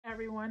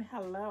everyone.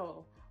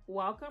 Hello,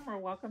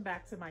 welcome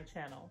back to my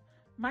channel.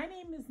 My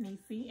name is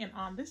Nisi, and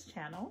on this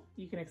channel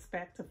you can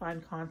expect to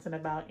find content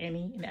about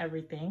any and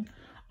everything.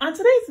 On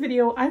today's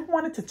video, I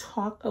wanted to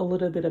talk a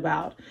little bit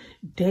about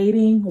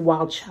dating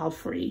while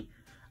child-free.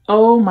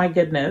 Oh my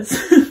goodness.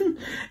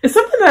 It's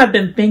something that I've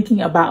been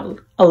thinking about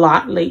a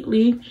lot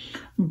lately,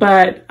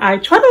 but I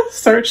try to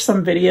search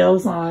some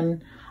videos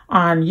on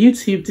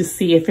YouTube to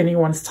see if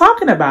anyone's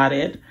talking about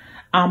it.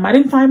 I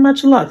didn't find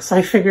much luck, so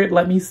I figured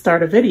let me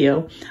start a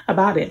video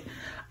about it.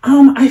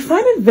 I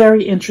find it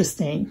very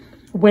interesting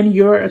when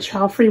you're a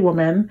child-free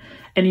woman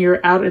and you're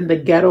out in the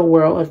ghetto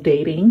world of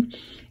dating,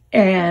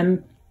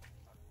 and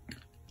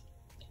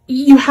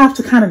you have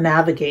to kind of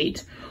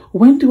navigate.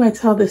 When do I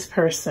tell this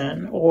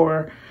person?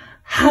 Or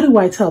how do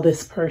I tell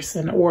this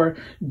person? Or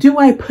do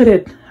I put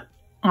it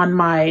on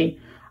my,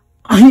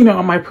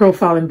 on my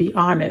profile and be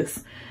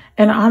honest?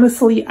 And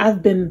honestly,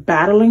 I've been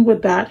battling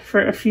with that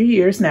for a few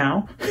years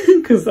now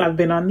because I've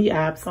been on the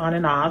apps on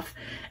and off.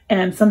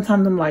 And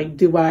sometimes I'm like,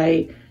 do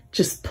I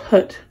just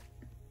put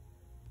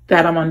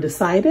that I'm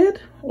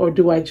undecided? Or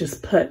do I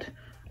just put,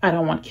 I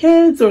don't want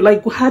kids? Or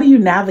like, how do you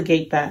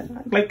navigate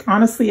that? Like,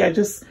 honestly, I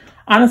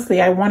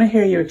want to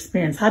hear your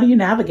experience. How do you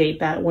navigate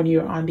that when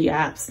you're on the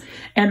apps?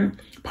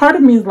 And part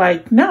of me is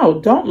like,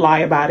 no, don't lie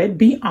about it.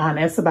 Be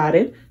honest about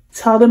it.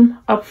 Tell them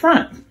up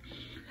front.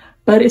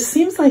 But it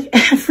seems like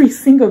every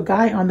single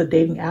guy on the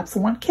dating apps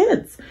want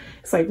kids.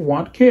 It's like,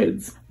 want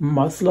kids,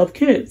 must love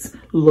kids,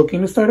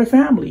 looking to start a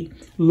family,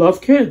 love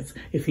kids.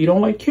 If you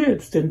don't like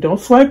kids, then don't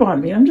swipe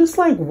on me. I'm just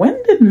like,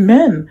 when did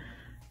men,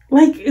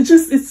 like,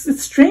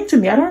 it's strange to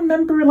me. I don't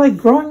remember like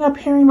growing up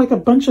hearing like a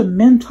bunch of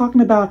men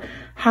talking about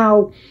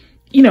how,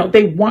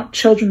 they want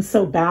children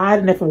so bad.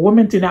 And if a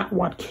woman do not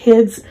want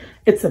kids,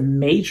 it's a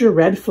major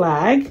red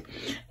flag.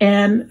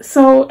 And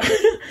so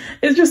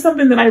it's just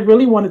something that I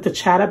really wanted to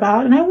chat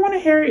about. And I want to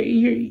hear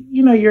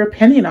your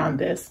opinion on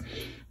this.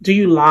 Do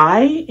you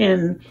lie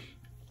and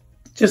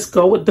just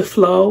go with the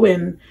flow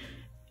and,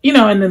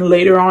 and then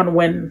later on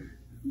when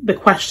the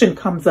question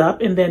comes up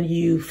and then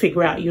you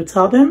figure out, you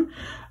tell them?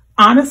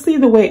 Honestly,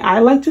 the way I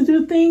like to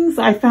do things,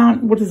 I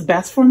found what is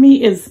best for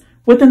me is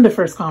within the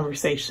first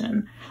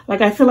conversation.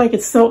 Like, I feel like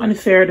it's so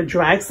unfair to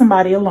drag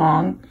somebody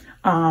along,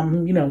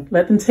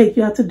 let them take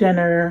you out to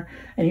dinner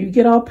and you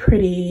get all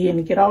pretty and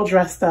you get all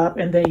dressed up.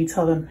 And then you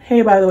tell them,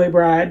 hey, by the way,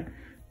 bride,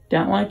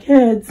 don't want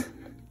kids.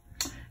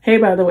 Hey,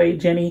 by the way,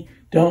 Jenny,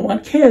 don't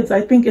want kids.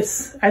 I think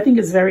it's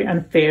very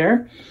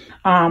unfair.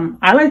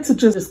 I like to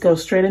just go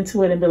straight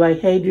into it and be like,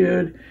 hey,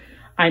 dude,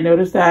 I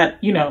noticed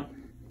that,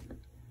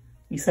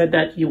 you said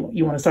that you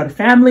want to start a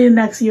family in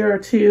the next year or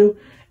two.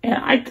 And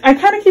I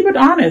kind of keep it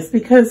honest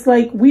because,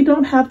 like, we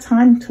don't have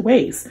time to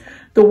waste.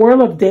 The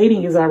world of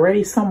dating is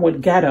already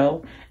somewhat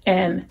ghetto,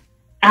 and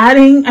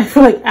I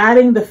feel like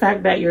adding the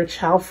fact that you're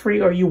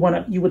child-free or you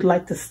would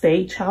like to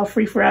stay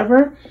child-free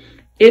forever,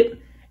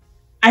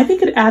 I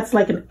think it adds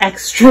like an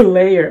extra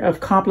layer of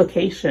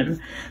complication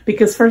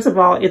because, first of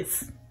all,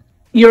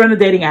 you're on a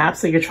dating app,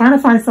 so you're trying to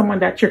find someone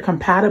that you're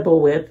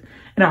compatible with.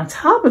 And on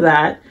top of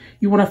that,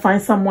 you want to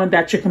find someone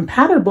that you're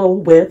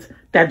compatible with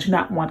that do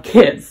not want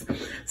kids.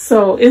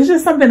 So it's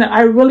just something that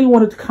I really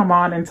wanted to come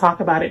on and talk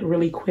about it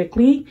really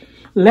quickly.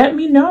 Let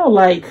me know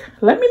how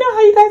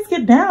you guys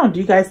get down. Do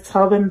you guys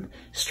tell them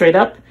straight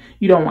up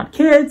you don't want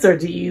kids, or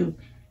do you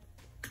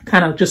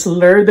kind of just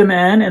lure them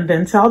in and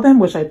then tell them,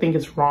 which I think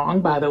is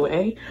wrong, by the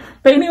way.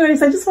 But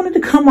anyways, I just wanted to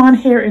come on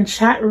here and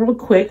chat real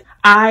quick.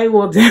 I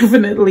will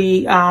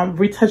definitely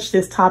retouch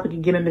this topic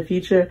again in the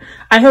future.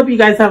 I hope you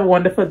guys have a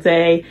wonderful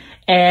day,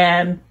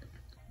 and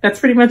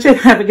that's pretty much it.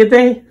 Have a good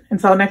day.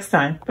 Until next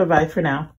time. Bye-bye for now.